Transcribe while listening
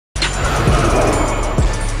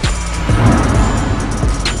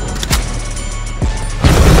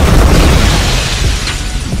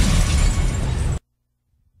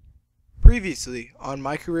Previously on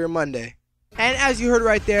My Career Monday. And as you heard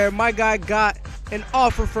right there, my guy got an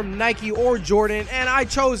offer from Nike or Jordan, and I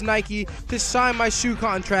chose Nike to sign my shoe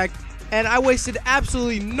contract, and I wasted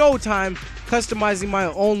absolutely no time customizing my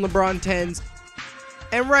own LeBron 10s.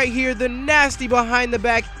 And right here, the nasty behind the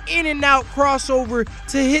back in and out crossover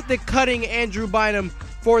to hit the cutting Andrew Bynum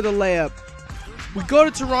for the layup. We go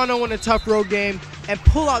to Toronto in a tough road game and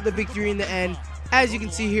pull out the victory in the end. As you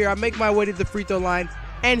can see here, I make my way to the free throw line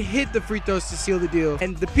and hit the free throws to seal the deal.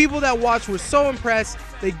 And the people that watched were so impressed,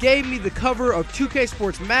 they gave me the cover of 2K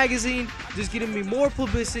Sports Magazine, just getting me more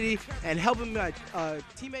publicity and helping my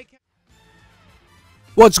teammate.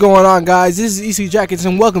 What's going on, guys? This is EastleyJackets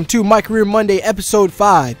and welcome to My Career Monday episode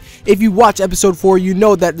 5. If you watch episode 4, you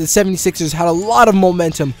know that the 76ers had a lot of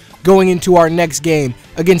momentum going into our next game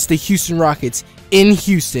against the Houston Rockets in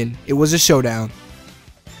Houston. It was a showdown.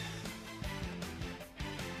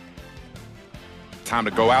 Time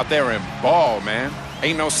to go out there and ball, man.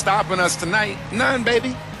 Ain't no stopping us tonight. None,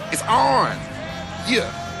 baby. It's on.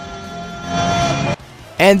 Yeah.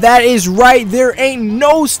 And that is right. There ain't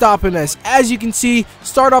no stopping us. As you can see,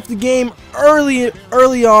 start off the game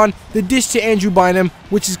early on. The dish to Andrew Bynum,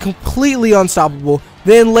 which is completely unstoppable.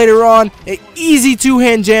 Then later on, an easy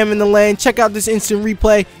two-hand jam in the lane. Check out this instant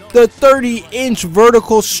replay. The 30-inch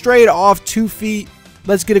vertical straight off 2 feet.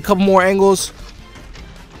 Let's get a couple more angles.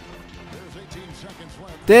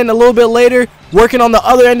 Then a little bit later, working on the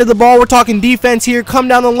other end of the ball, we're talking defense here. Come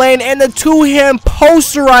down the lane and the two-hand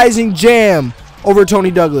posterizing jam over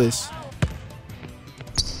Toney Douglas.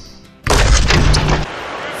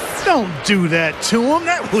 Don't do that to him.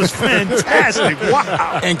 That was fantastic.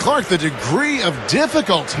 Wow. And Clark, the degree of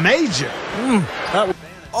difficulty. Major.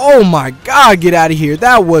 Oh my God, get out of here.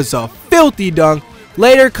 That was a filthy dunk.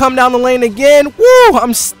 Later, come down the lane again. Woo,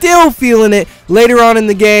 I'm still feeling it. Later on in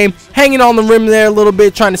the game, hanging on the rim there a little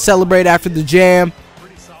bit, trying to celebrate after the jam.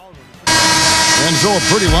 And so a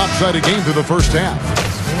pretty lopsided game through the first half.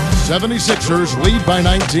 76ers lead by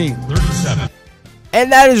 19. 37. And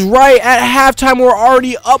that is right. At halftime, we're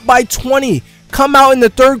already up by 20. Come out in the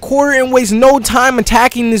third quarter and waste no time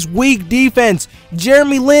attacking this weak defense.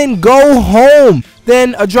 Jeremy Lin, go home.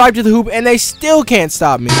 Then a drive to the hoop, and they still can't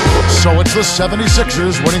stop me. So it's the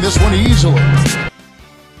 76ers winning this one easily.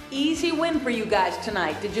 Easy win for you guys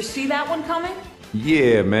tonight. Did you see that one coming?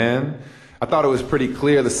 Yeah, man. I thought it was pretty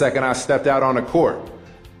clear the second I stepped out on the court.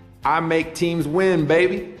 I make teams win,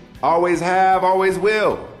 baby. Always have, always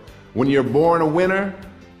will. When you're born a winner,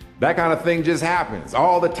 that kind of thing just happens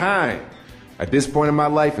all the time. At this point in my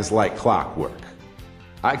life, it's like clockwork.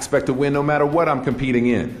 I expect to win no matter what I'm competing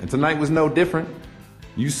in, and tonight was no different.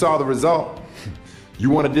 You saw the result. You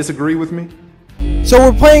want to disagree with me? So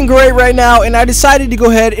we're playing great right now, and I decided to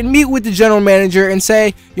go ahead and meet with the general manager and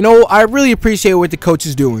say, you know, I really appreciate what the coach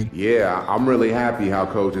is doing. Yeah, I'm really happy how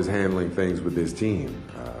coach is handling things with this team.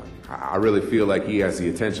 I really feel like he has the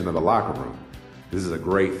attention of the locker room. This is a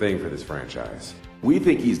great thing for this franchise. We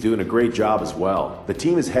think he's doing a great job as well. The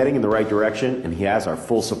team is heading in the right direction, and he has our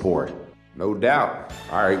full support. No doubt.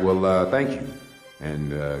 All right, well, thank you. And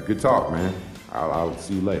good talk, man. I'll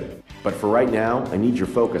see you later. But for right now, I need your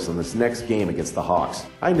focus on this next game against the Hawks.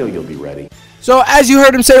 I know you'll be ready. So as you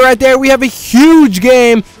heard him say right there, we have a huge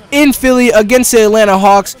game in Philly against the Atlanta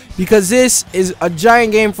Hawks, because this is a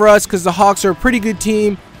giant game for us because the Hawks are a pretty good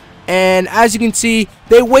team. And as you can see,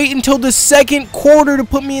 they wait until the second quarter to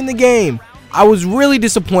put me in the game. I was really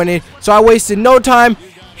disappointed, so I wasted no time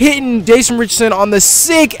hitting Jason Richardson on the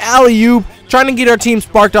sick alley-oop, trying to get our team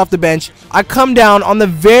sparked off the bench. I come down on the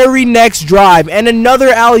very next drive and another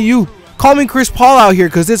alley-oop. Call me Chris Paul out here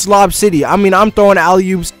because it's Lob City. I mean, I'm throwing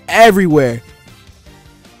alley-oops everywhere.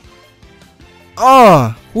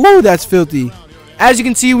 Woo, that's filthy. As you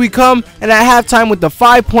can see, we come and at halftime with the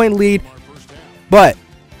 5-point lead, but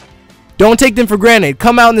don't take them for granted.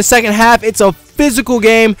 Come out in the second half. It's a physical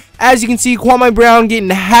game. As you can see, Kwame Brown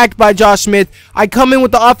getting hacked by Josh Smith. I come in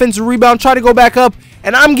with the offensive rebound, try to go back up,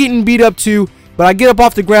 and I'm getting beat up too. But I get up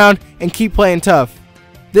off the ground and keep playing tough.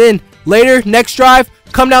 Then later, next drive,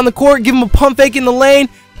 come down the court, give him a pump fake in the lane,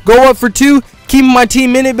 go up for 2, keeping my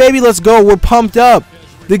team in it, baby. Let's go. We're pumped up.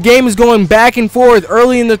 The game is going back and forth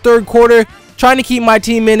early in the third quarter, trying to keep my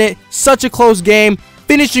team in it. Such a close game.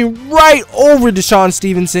 Finishing right over Deshaun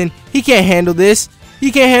Stevenson. He can't handle this.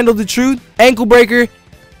 He can't handle the truth. Ankle breaker.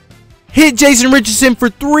 Hit Jason Richardson for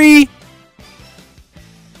 3.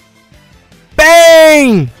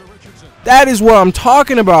 Bang! That is what I'm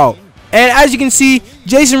talking about. And as you can see,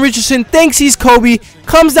 Jason Richardson thinks he's Kobe.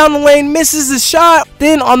 Comes down the lane, misses the shot.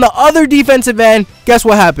 Then on the other defensive end, guess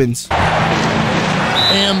what happens?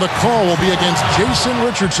 And the call will be against Jason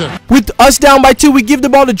Richardson. With us down by 2, we give the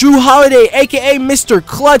ball to Drew Holiday, a.k.a. Mr.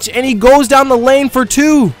 Clutch, and he goes down the lane for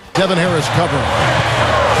 2. Devin Harris covering.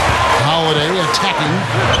 Holiday attacking.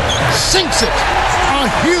 Sinks it. A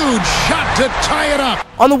huge shot to tie it up.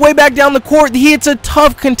 On the way back down the court, he hits a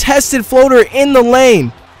tough contested floater in the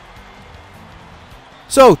lane.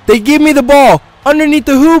 So, they give me the ball underneath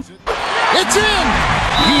the hoop. It's in.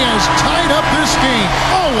 He has tied up this game.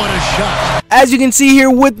 Oh, what a shot. As you can see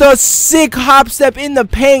here with the sick hop step in the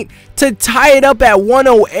paint to tie it up at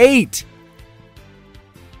 108.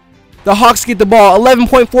 The Hawks get the ball.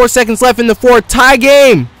 11.4 seconds left in the fourth. Tie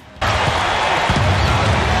game.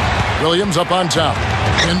 Williams up on top.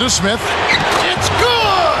 Into Smith. It's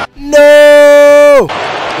good. No.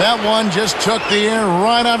 That one just took the air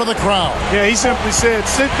right out of the crowd. Yeah, he simply said,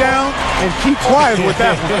 sit down and keep quiet with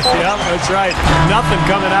that one. Yeah, that's right. Nothing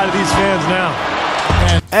coming out of these fans now.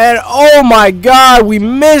 And oh my God, we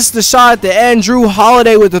missed the shot at the end. Drew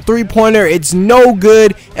Holiday with the three-pointer. It's no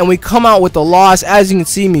good, and we come out with the loss. As you can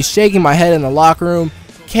see me shaking my head in the locker room.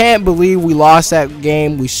 Can't believe we lost that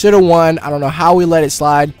game. We should have won. I don't know how we let it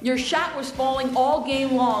slide. Your shot was falling all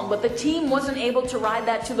game long, but the team wasn't able to ride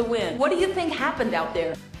that to the win. What do you think happened out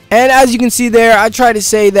there? And as you can see there, I tried to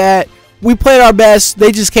say that we played our best.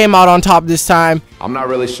 They just came out on top this time. I'm not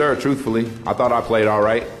really sure, truthfully. I thought I played all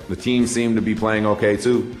right. The team seemed to be playing okay,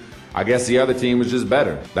 too. I guess the other team was just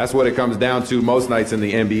better. That's what it comes down to most nights in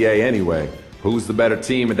the NBA anyway. Who's the better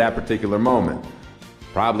team at that particular moment?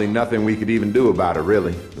 Probably nothing we could even do about it,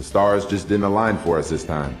 really. The stars just didn't align for us this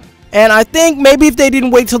time. And I think maybe if they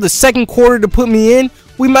didn't wait till the second quarter to put me in,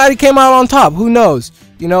 we might have came out on top. Who knows?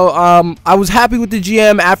 You know, I was happy with the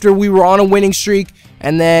GM after we were on a winning streak,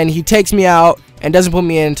 and then he takes me out and doesn't put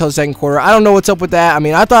me in until the second quarter. I don't know what's up with that. I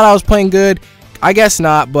mean, I thought I was playing good. I guess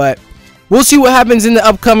not, but we'll see what happens in the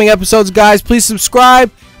upcoming episodes, guys. Please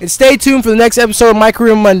subscribe and stay tuned for the next episode of My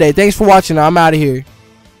Career Monday. Thanks for watching. I'm out of here.